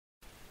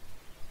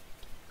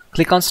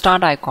Click on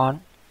Start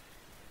icon.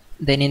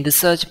 Then in the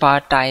search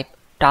bar type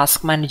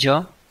Task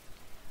Manager.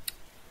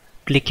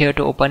 Click here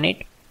to open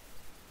it.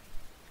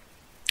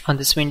 On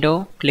this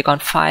window, click on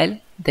File,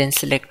 then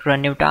select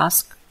Run New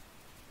Task.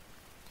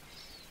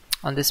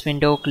 On this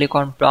window, click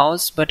on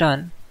Browse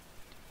button.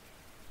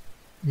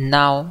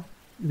 Now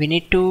we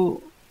need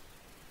to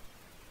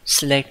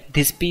select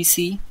this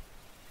PC,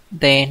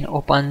 then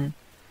open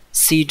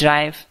C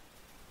drive.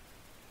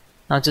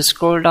 Now just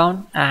scroll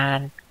down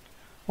and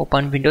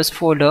open Windows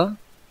folder.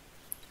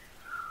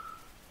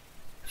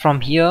 From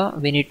here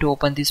we need to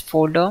open this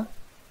folder,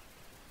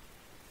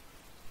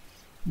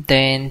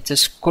 then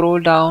just scroll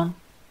down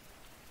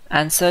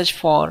and search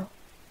for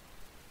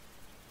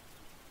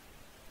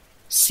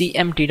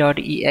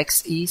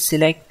cmd.exe.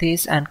 Select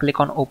this and click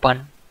on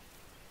open.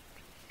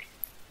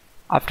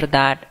 After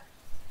that,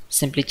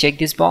 simply check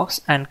this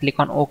box and click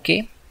on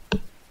OK.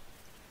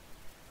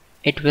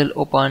 It will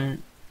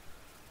open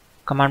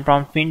command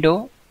prompt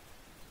window.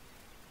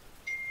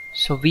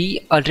 So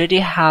we already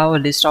have a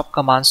list of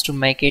commands to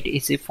make it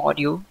easy for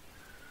you,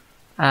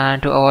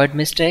 and to avoid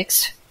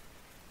mistakes,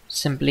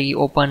 simply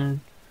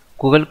open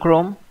Google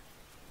Chrome,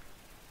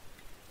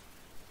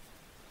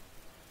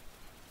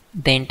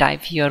 then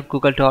type here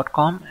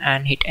google.com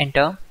and hit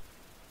enter.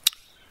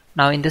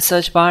 Now in the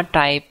search bar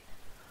type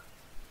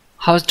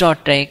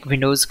hows.tech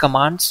Windows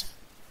commands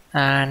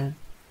and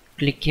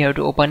click here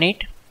to open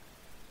it.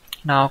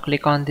 Now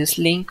click on this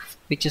link,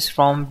 which is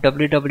from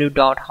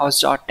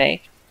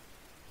www.hows.tech.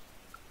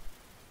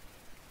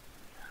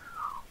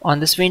 On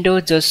this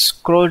window, just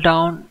scroll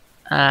down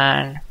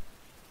and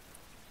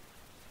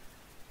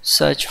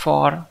search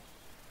for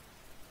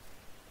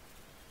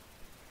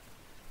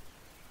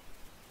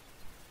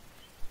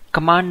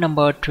command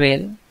number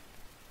 12.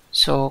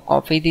 So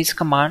copy this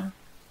command,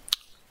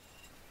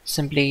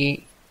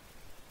 simply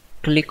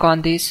click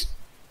on this,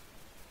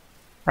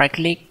 right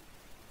click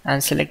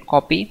and select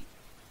copy.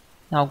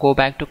 Now go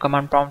back to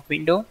command prompt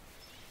window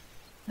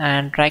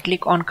and right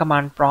click on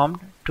command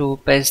prompt to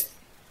paste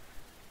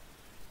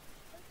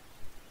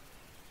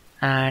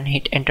and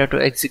hit enter to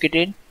execute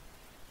it.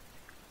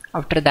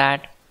 After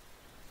that,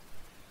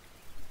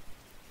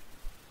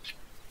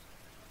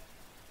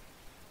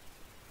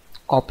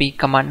 copy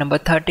command number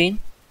 13,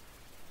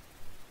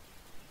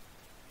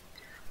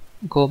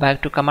 go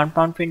back to command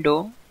prompt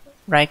window,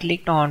 right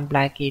click on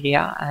black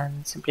area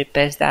and simply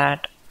paste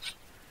that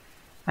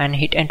and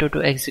hit enter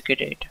to execute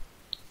it.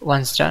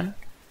 Once done,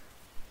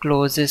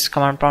 close this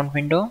command prompt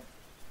window.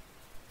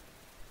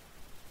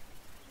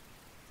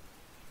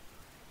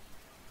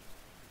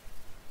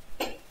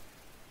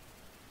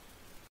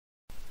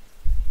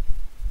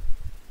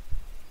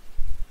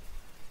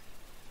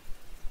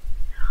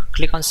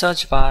 Click on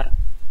search bar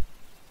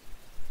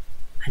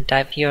and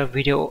type here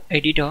video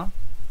editor.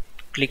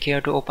 Click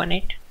here to open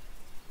it.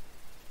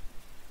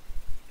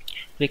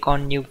 Click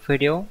on new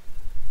video,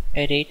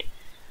 edit,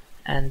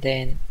 and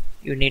then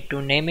you need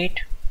to name it.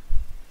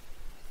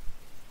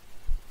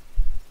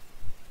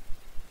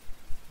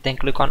 Then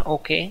click on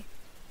OK.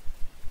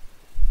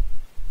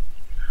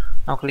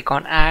 Now click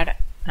on add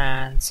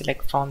and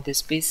select from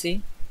this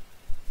PC.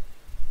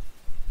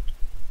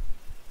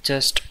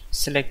 Just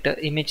select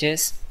the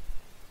images.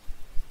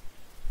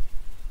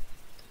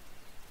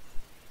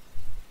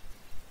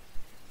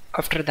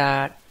 After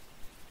that,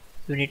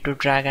 you need to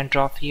drag and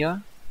drop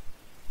here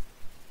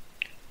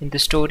in the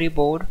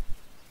storyboard.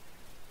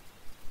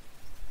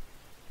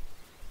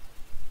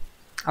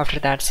 After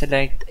that,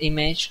 select the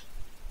image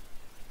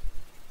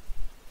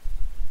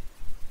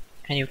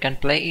and you can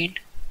play it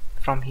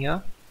from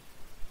here.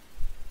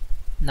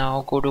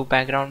 Now go to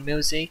background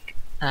music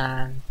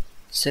and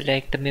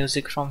select the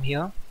music from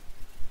here.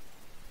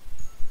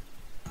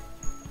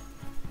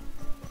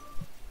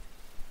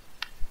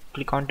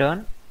 Click on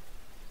done.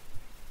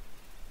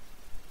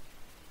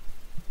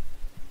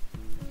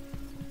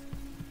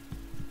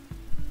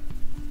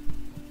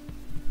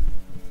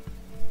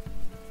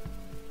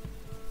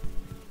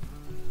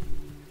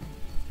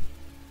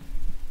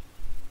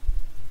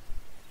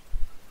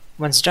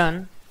 Once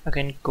done,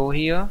 again go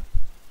here,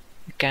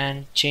 you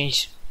can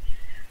change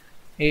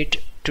it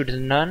to the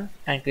none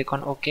and click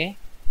on OK.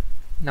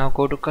 Now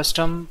go to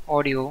custom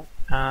audio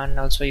and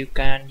also you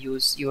can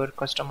use your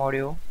custom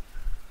audio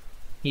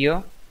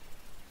here.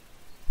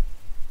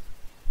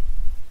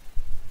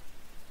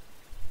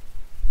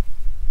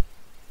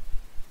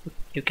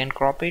 You can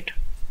crop it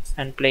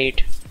and play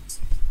it.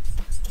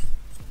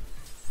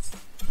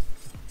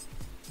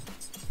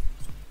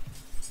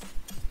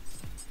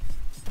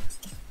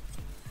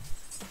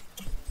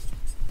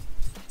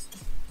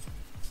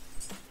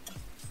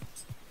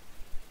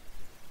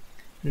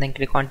 And then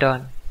click on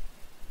done.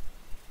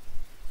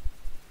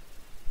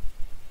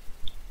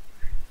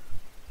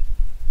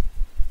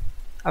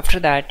 After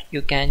that,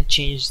 you can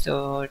change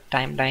the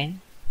timeline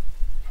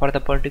for the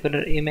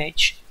particular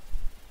image.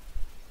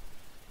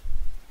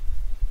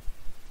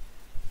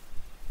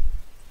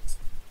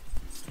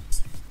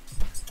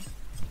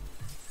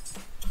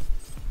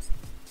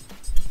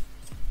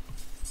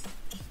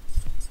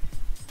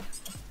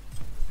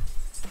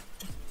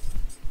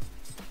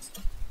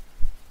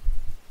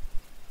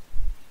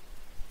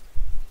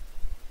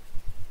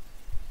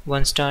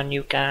 Once done,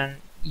 you can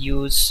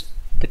use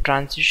the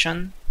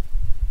transition.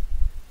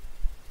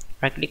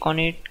 Right click on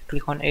it,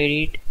 click on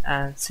edit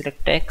and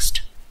select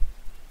text.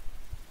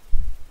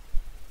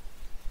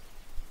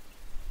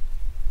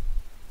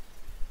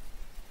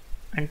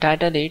 And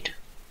title it.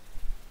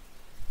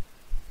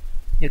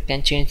 You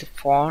can change the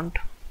font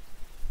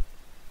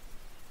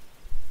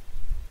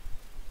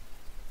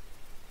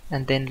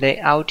and then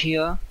layout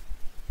here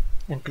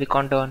and click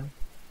on done.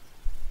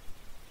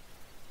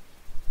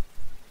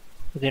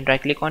 Again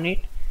right click on it.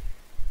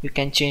 You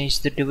can change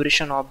the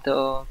duration of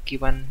the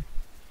given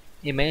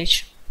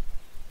image.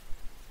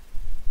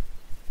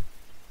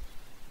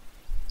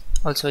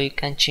 Also you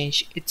can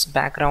change its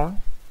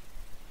background.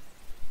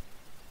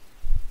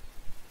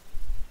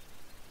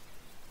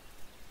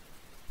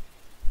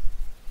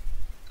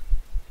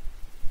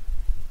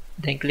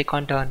 Then click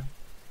on done.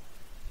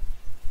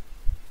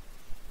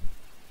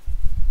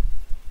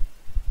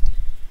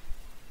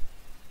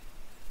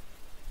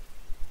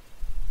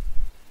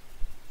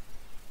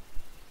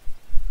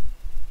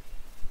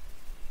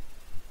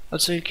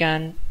 Also you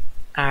can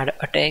add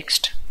a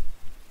text.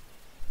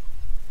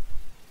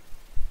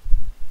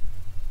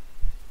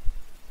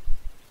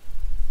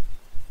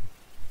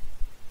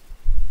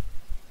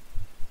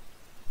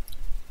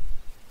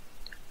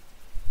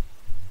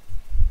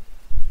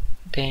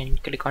 Then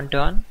click on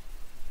done.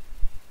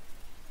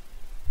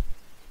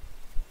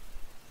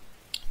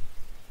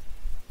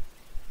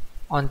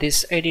 On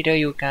this editor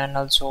you can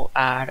also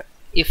add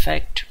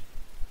effect.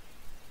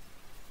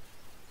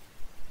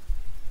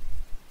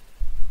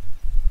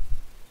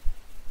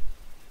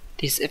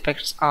 These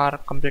effects are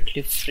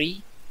completely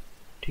free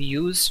to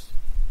use.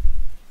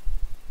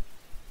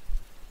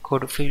 Go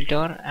to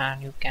filter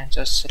and you can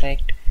just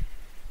select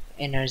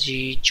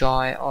energy,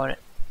 joy or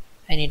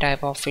any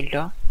type of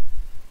filter.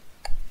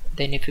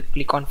 Then if you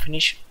click on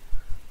finish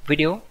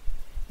video,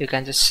 you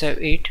can just save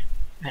it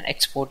and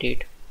export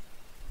it.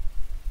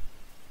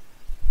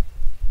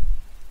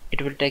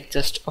 It will take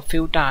just a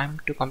few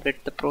time to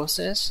complete the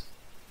process.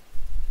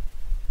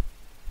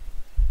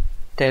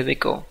 There we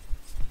go.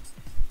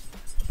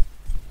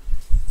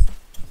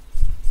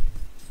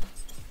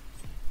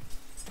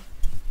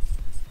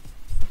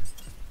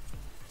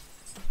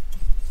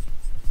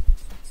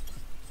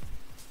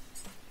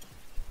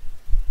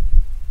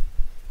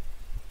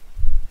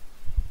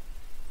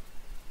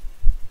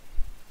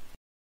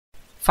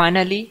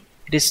 Finally,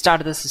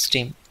 restart the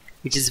system,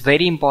 which is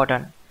very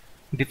important.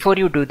 Before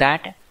you do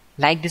that,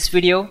 like this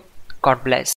video. God bless.